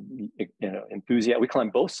 we were enthusiastic. We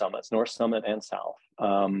climbed both summits, North Summit and South.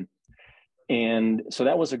 And so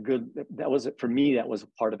that was for me, that was a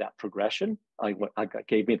part of that progression. I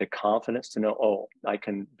gave me the confidence to know, I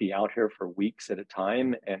can be out here for weeks at a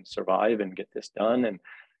time and survive and get this done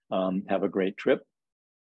and have a great trip.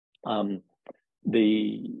 The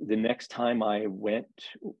next time I went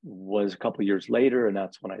was a couple of years later, and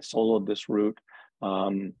that's when I soloed this route.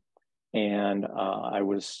 And I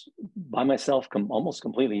was by myself, almost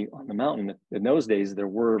completely on the mountain. In those days,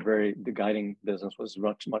 the guiding business was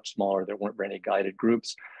much, much smaller. There weren't very guided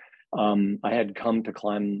groups. I had come to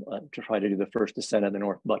climb, to try to do the first ascent of the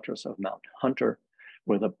North Buttress of Mount Hunter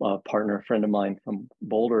with a partner, a friend of mine from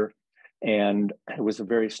Boulder. And it was a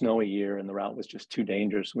very snowy year and the route was just too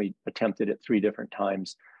dangerous. We attempted it 3 different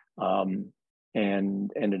times and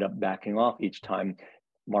ended up backing off each time.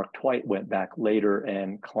 Mark Twight went back later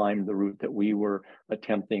and climbed the route that we were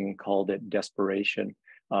attempting and called it Desperation,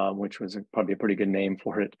 which was probably a pretty good name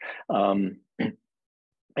for it.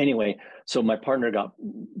 Anyway, so my partner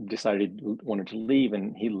wanted to leave,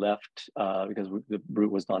 and he left because the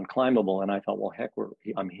route was non-climbable. And I thought, well, heck,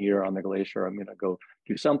 I'm here on the glacier. I'm going to go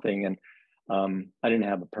do something. And I didn't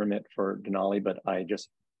have a permit for Denali, but I just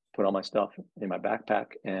put all my stuff in my backpack,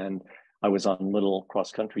 and I was on little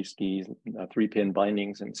cross-country skis, 3-pin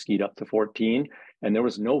bindings, and skied up to 14. And there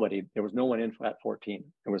was no one in at 14.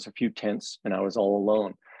 There was a few tents, and I was all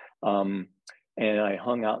alone. And I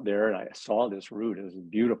hung out there, and I saw this route. It was a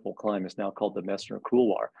beautiful climb. It's now called the Messner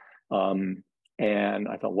Couloir. And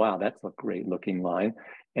I thought, wow, that's a great looking line.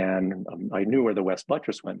 And I knew where the West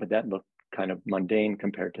Buttress went, but that looked kind of mundane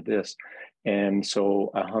compared to this. And so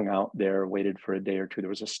I hung out there, waited for a day or two. There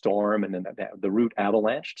was a storm, and then the route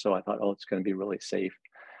avalanched. So I thought, oh, it's going to be really safe.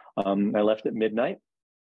 I left at midnight.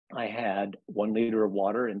 I had 1 liter of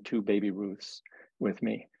water and 2 baby Ruths with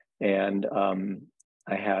me. And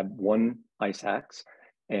I had 1 ice axe,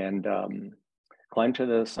 and climbed to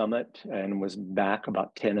the summit and was back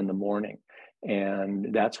about 10 in the morning.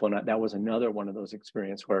 And that's when that was another one of those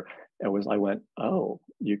experiences where I went, oh,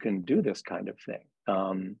 you can do this kind of thing.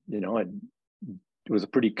 It was a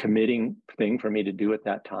pretty committing thing for me to do at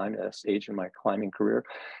that time, at a stage in my climbing career.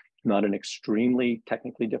 Not an extremely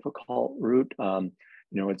technically difficult route.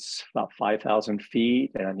 It's about 5,000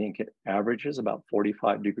 feet, and I think it averages about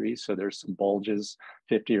 45 degrees. So there's some bulges,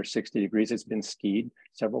 50 or 60 degrees. It's been skied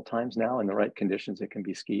several times now. In the right conditions, it can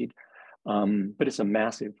be skied. But it's a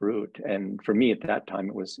massive route. And for me at that time,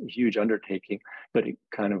 it was a huge undertaking, but it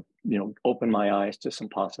kind of, opened my eyes to some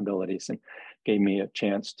possibilities and gave me a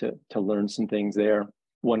chance to learn some things there.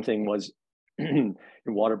 One thing was your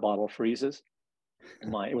water bottle freezes.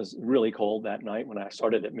 It was really cold that night when I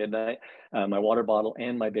started at midnight. My water bottle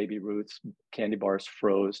and my baby Ruth's candy bars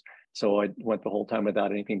froze. So I went the whole time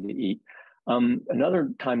without anything to eat.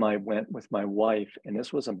 Another time I went with my wife, and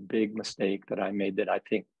this was a big mistake that I made that I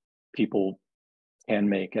think people can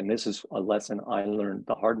make. And this is a lesson I learned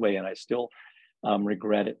the hard way, and I still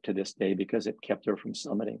regret it to this day because it kept her from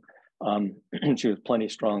summiting. She was plenty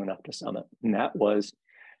strong enough to summit. And that was,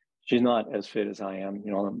 she's not as fit as I am.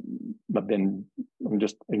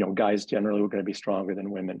 Guys generally were going to be stronger than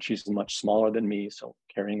women. She's much smaller than me, so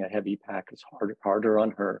carrying a heavy pack is harder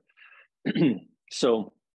on her.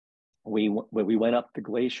 So we went up the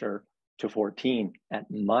glacier to 14 at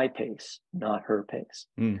my pace, not her pace.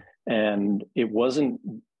 And it wasn't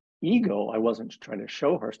ego. I wasn't trying to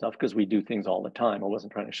show her stuff because we do things all the time. I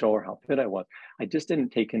wasn't trying to show her how fit I was. I just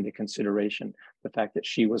didn't take into consideration the fact that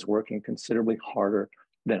she was working considerably harder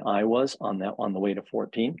than I was on the way to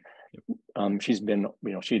 14.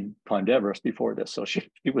 She'd climbed Everest before this, so she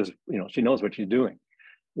knows what she's doing.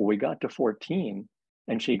 Well, we got to 14,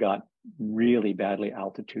 and she got really badly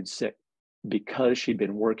altitude sick because she'd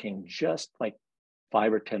been working just like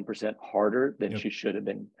 5 or 10% harder than she should have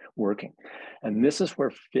been working. And this is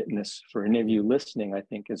where fitness, for any of you listening, I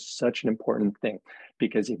think is such an important thing,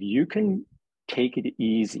 because if you can take it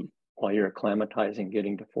easy while you're acclimatizing,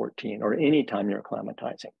 getting to 14, or anytime you're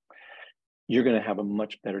acclimatizing, you're going to have a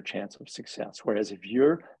much better chance of success. Whereas if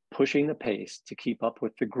you're pushing the pace to keep up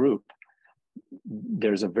with the group,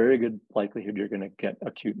 there's a very good likelihood you're going to get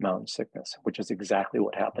acute mountain sickness, which is exactly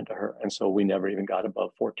what happened to her. And so we never even got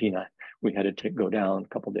above 14. We had to go down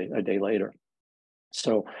a day later.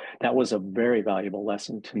 So that was a very valuable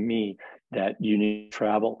lesson to me, that you need to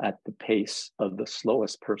travel at the pace of the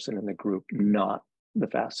slowest person in the group, not the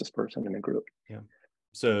fastest person in the group. Yeah.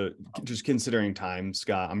 So just considering time,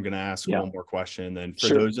 Scott, I'm going to ask one more question. Then for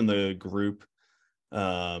Sure. those in the group,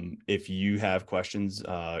 if you have questions,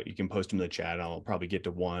 you can post them in the chat. I'll probably get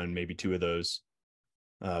to 1, maybe 2 of those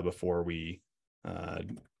before we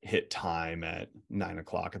hit time at 9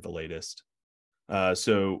 o'clock at the latest.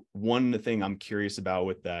 So one thing I'm curious about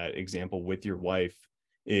with that example with your wife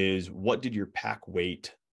is, what did your pack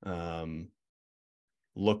weight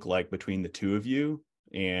look like between the two of you?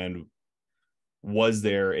 And was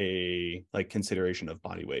there a consideration of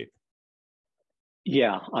body weight?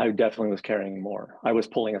 Yeah, I definitely was carrying more. I was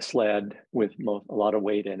pulling a sled with a lot of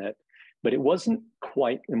weight in it, but it wasn't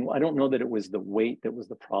quite, and I don't know that it was the weight that was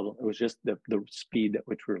the problem. It was just the speed at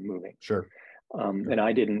which we were moving. Sure. And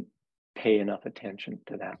I didn't pay enough attention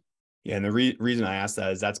to that. Yeah, and the reason I asked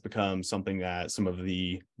that is that's become something that some of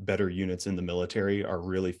the better units in the military are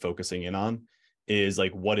really focusing in on, is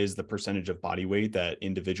what is the percentage of body weight that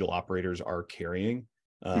individual operators are carrying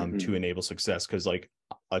to enable success? Because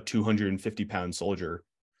a 250-pound soldier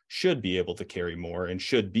should be able to carry more and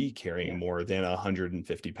should be carrying more than a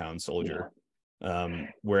 150-pound soldier.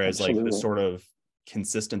 Whereas the sort of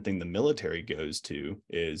consistent thing the military goes to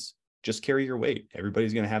is just carry your weight.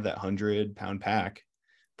 Everybody's going to have that 100-pound pack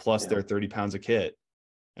plus their 30 pounds of kit.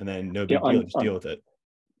 and then no Yeah, big deal, just deal with it.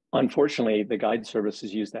 unfortunately, the guide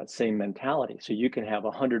services use that same mentality. So you can have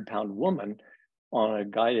a 100-pound woman on a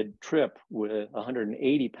guided trip with a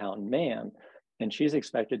 180-pound man, and she's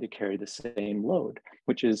expected to carry the same load,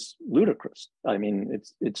 which is ludicrous. I mean,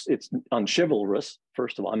 it's unchivalrous.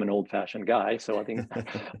 First of all, I'm an old-fashioned guy, so I think,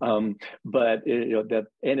 but that,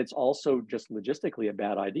 and it's also just logistically a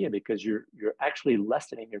bad idea, because you're actually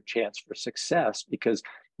lessening your chance for success, because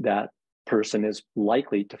that person is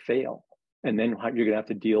likely to fail. And then you're going to have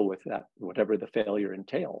to deal with that, whatever the failure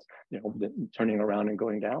entails, turning around and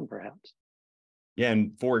going down, perhaps. Yeah.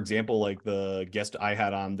 And for example, like the guest I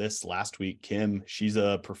had on this last week, Kim, she's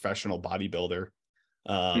a professional bodybuilder,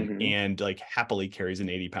 and like happily carries an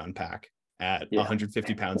 80-pound pack at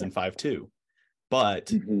 150 pounds and 5'2".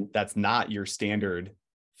 But that's not your standard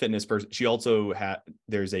fitness person. She also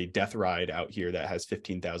there's a death ride out here that has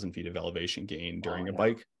 15,000 feet of elevation gain during a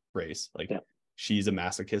bike race. Like she's a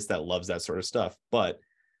masochist that loves that sort of stuff, but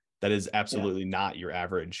that is absolutely not your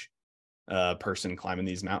average person climbing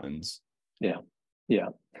these mountains.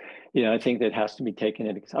 I think that has to be taken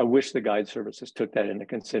into. I wish the guide services took that into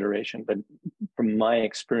consideration, but from my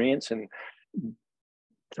experience and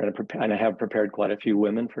trying to prepare, and I have prepared quite a few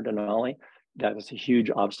women for Denali, that is a huge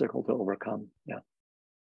obstacle to overcome.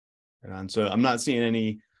 And so I'm not seeing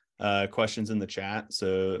any questions in the chat.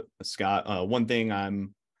 So Scott, one thing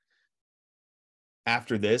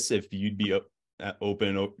after this, if you'd be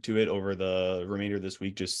open to it over the remainder of this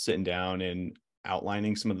week, just sitting down and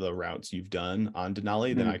outlining some of the routes you've done on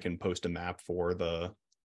Denali, then I can post a map for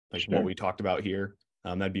what we talked about here.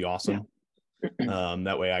 That'd be awesome.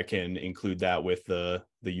 That way I can include that with the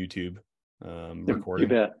YouTube recording.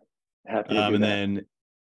 You bet. Happy to do and that. Then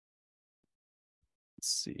let's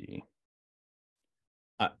see.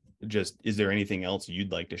 Is there anything else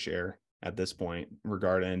you'd like to share at this point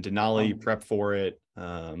regarding Denali, prep for it,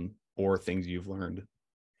 or things you've learned?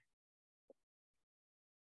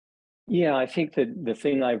 Yeah, I think that the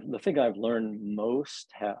thing I've learned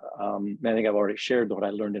most, I think I've already shared what I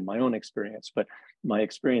learned in my own experience, but my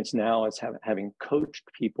experience now is having coached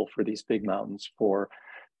people for these big mountains for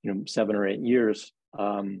 7 or 8 years,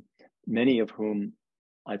 many of whom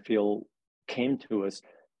I feel came to us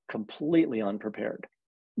completely unprepared,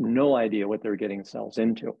 no idea what they're getting themselves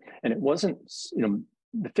into. And it wasn't,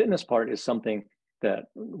 the fitness part is something that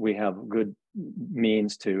we have good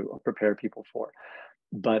means to prepare people for.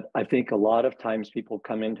 But I think a lot of times people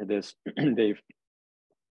come into this, they've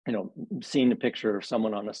seen a picture of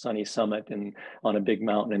someone on a sunny summit and on a big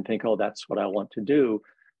mountain and think, oh, that's what I want to do.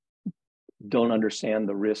 Don't understand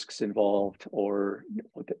the risks involved or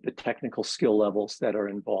the technical skill levels that are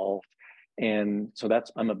involved. And so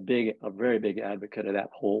I'm a very big advocate of that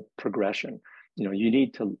whole progression. You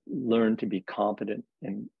need to learn to be competent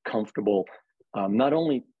and comfortable, not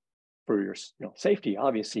only for your safety.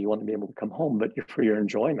 Obviously, you want to be able to come home, but for your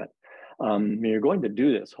enjoyment. You're going to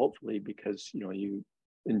do this hopefully because you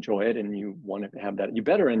enjoy it and you want to have that. You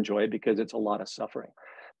better enjoy it because it's a lot of suffering.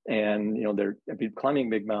 And climbing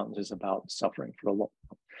big mountains is about suffering for a long.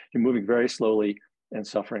 You're moving very slowly and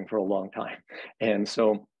suffering for a long time, and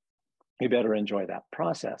so you better enjoy that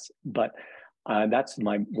process. But that's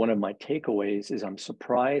one of my takeaways is I'm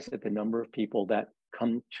surprised at the number of people that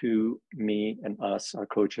come to me and us, our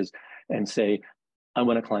coaches, and say, I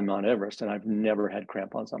want to climb Mount Everest, and I've never had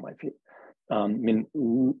crampons on my feet.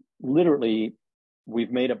 Literally,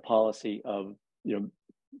 we've made a policy of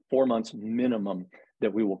 4 months minimum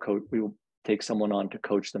that we will take someone on to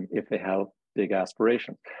coach them if they have big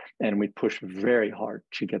aspirations, and we push very hard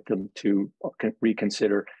to get them to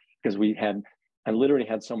reconsider, because I literally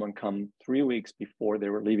had someone come 3 weeks before they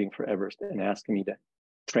were leaving for Everest and asking me to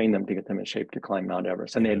train them to get them in shape to climb Mount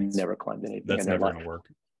Everest, and they had never climbed anything in their life. That's never going to work.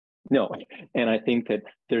 No, and I think that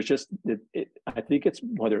there's I think it's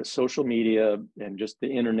whether it's social media and just the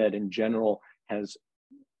internet in general has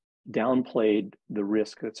downplayed the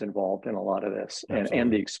risk that's involved in a lot of this,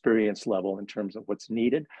 and the experience level in terms of what's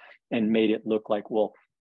needed, and made it look like, well,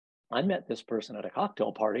 I met this person at a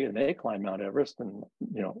cocktail party and they climbed Mount Everest, and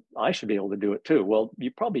I should be able to do it too. Well,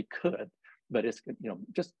 you probably could, but it's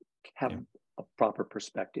just have a proper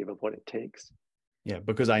perspective of what it takes. Yeah,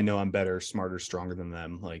 because I know I'm better, smarter, stronger than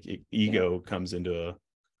them. Like ego comes into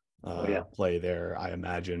play there, I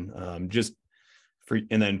imagine.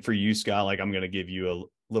 And then for you, Scott, like I'm going to give you a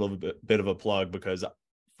little bit of a plug, because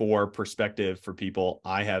for perspective for people,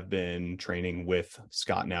 I have been training with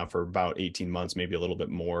Scott now for about 18 months, maybe a little bit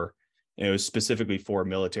more. And it was specifically for a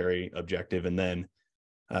military objective. And then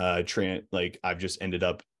I've just ended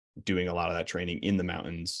up doing a lot of that training in the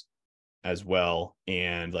mountains as well.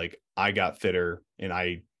 And like I got fitter, and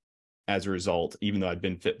I as a result, even though I'd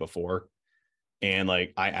been fit before. And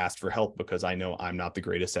like, I asked for help because I know I'm not the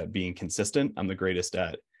greatest at being consistent. I'm the greatest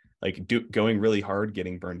at like going really hard,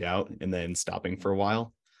 getting burned out, and then stopping for a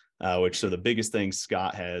while. So the biggest thing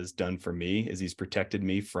Scott has done for me is he's protected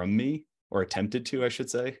me from me, or attempted to, I should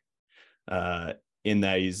say, in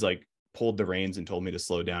that he's like pulled the reins and told me to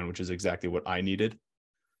slow down, which is exactly what I needed.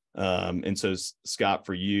 And so Scott,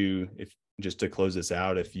 for you, if just to close this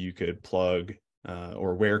out, if you could plug,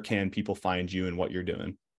 or where can people find you and what you're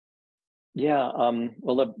doing? Yeah,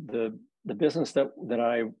 well, the business that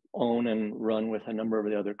I own and run with a number of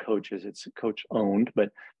the other coaches, it's coach owned, but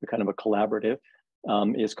we're kind of a collaborative,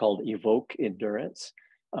 is called Evoke Endurance.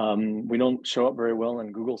 We don't show up very well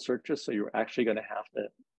in Google searches, so you're actually going to have to,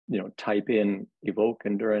 type in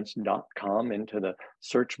evokeendurance.com into the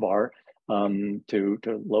search bar to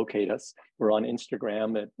locate us. We're on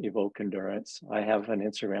Instagram at Evoke Endurance. I have an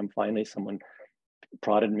Instagram. Finally, someone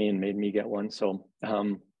prodded me and made me get one. So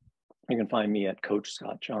you can find me at Coach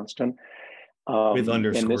Scott Johnston. With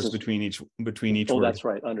underscores between each Oh, word. that's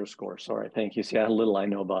right, underscore. Sorry, thank you. See, how little I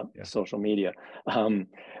know about social media.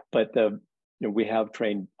 But we have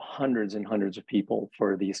trained hundreds and hundreds of people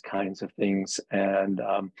for these kinds of things, and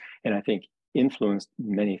I think influenced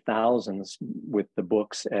many thousands with the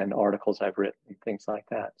books and articles I've written, and things like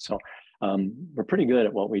that. So we're pretty good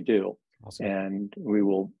at what we do. Awesome. And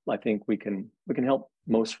I think we can help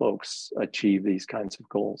most folks achieve these kinds of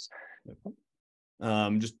goals.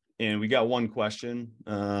 And we got one question,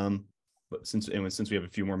 but since we have a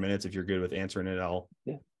few more minutes, if you're good with answering it, I'll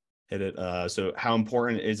hit it. So how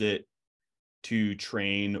important is it to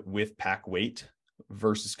train with pack weight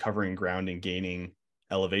versus covering ground and gaining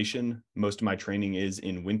elevation? Most of my training is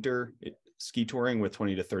in winter ski touring with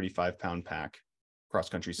 20 to 35 pound pack, cross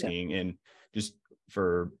country skiing. And just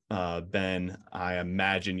for Ben, I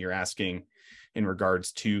imagine you're asking in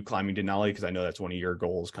regards to climbing Denali, because I know that's one of your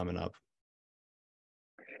goals coming up.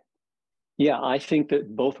 Yeah, I think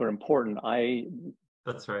that both are important.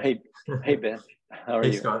 That's right. Hey Ben, how are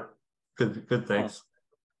you? Hey Scott, good, thanks.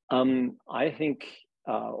 I think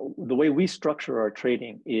the way we structure our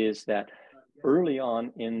training is that early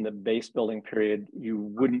on in the base building period, you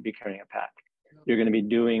wouldn't be carrying a pack. You're going to be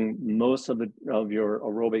doing most of your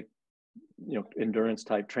aerobic, endurance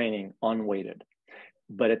type training unweighted,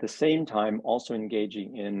 but at the same time also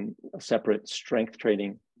engaging in a separate strength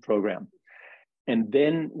training program. And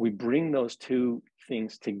then we bring those two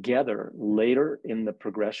things together later in the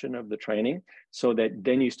progression of the training, so that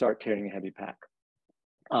then you start carrying a heavy pack.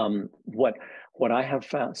 What I have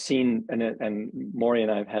seen, and Maury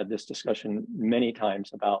and I have had this discussion many times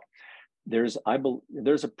about, there's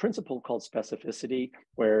a principle called specificity,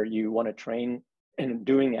 where you want to train and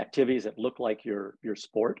doing activities that look like your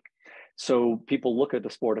sport. So people look at the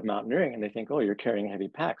sport of mountaineering and they think, oh, you're carrying a heavy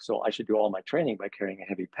pack, so I should do all my training by carrying a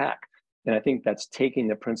heavy pack. And I think that's taking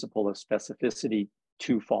the principle of specificity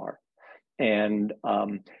too far. And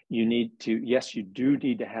you do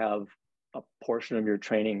need to have a portion of your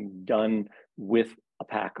training done with a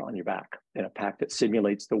pack on your back, and a pack that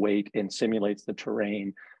simulates the weight and simulates the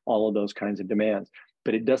terrain, all of those kinds of demands.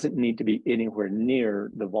 But it doesn't need to be anywhere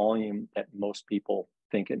near the volume that most people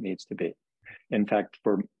think it needs to be. In fact,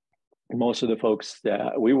 for most of the folks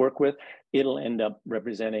that we work with, it'll end up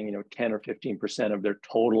representing 10 or 15% of their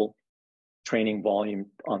total training volume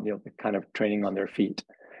on the kind of training on their feet.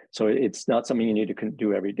 So it's not something you need to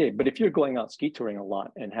do every day. But if you're going out ski touring a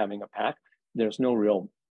lot and having a pack, there's no real,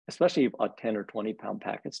 especially a 10 or 20 pound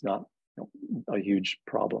pack, it's not a huge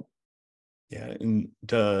problem. Yeah. And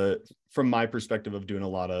from my perspective of doing a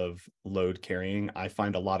lot of load carrying, I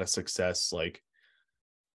find a lot of success like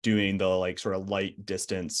doing the like sort of light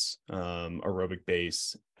distance aerobic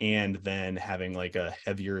base, and then having like a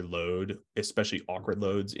heavier load, especially awkward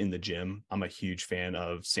loads in the gym. I'm a huge fan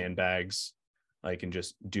of sandbags, like, and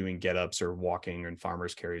just doing get-ups or walking and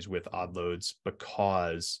farmers carries with odd loads,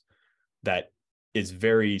 because that is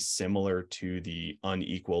very similar to the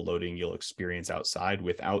unequal loading you'll experience outside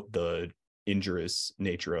without the injurious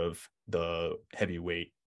nature of the heavy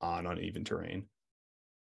weight on uneven terrain.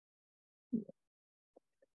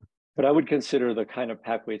 But I would consider the kind of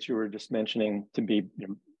pack weights you were just mentioning to be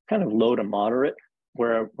kind of low to moderate,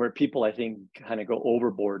 where people, I think, kind of go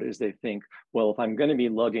overboard is they think, well, if I'm going to be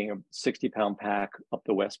lugging a 60-pound pack up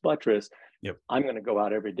the West Buttress, I'm going to go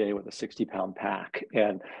out every day with a 60-pound pack.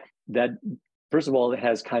 And that, first of all, it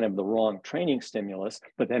has kind of the wrong training stimulus,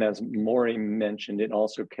 but then as Maury mentioned, it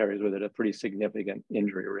also carries with it a pretty significant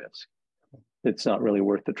injury risk. It's not really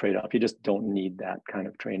worth the trade-off. You just don't need that kind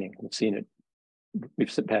of training. We've seen it.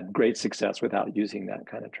 We've had great success without using that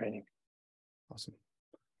kind of training. Awesome.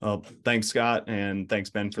 Well, thanks, Scott, and thanks,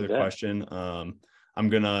 Ben, for the question. I'm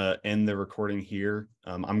going to end the recording here.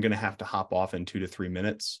 I'm going to have to hop off in 2 to 3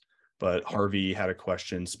 minutes, but Harvey had a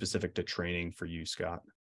question specific to training for you, Scott.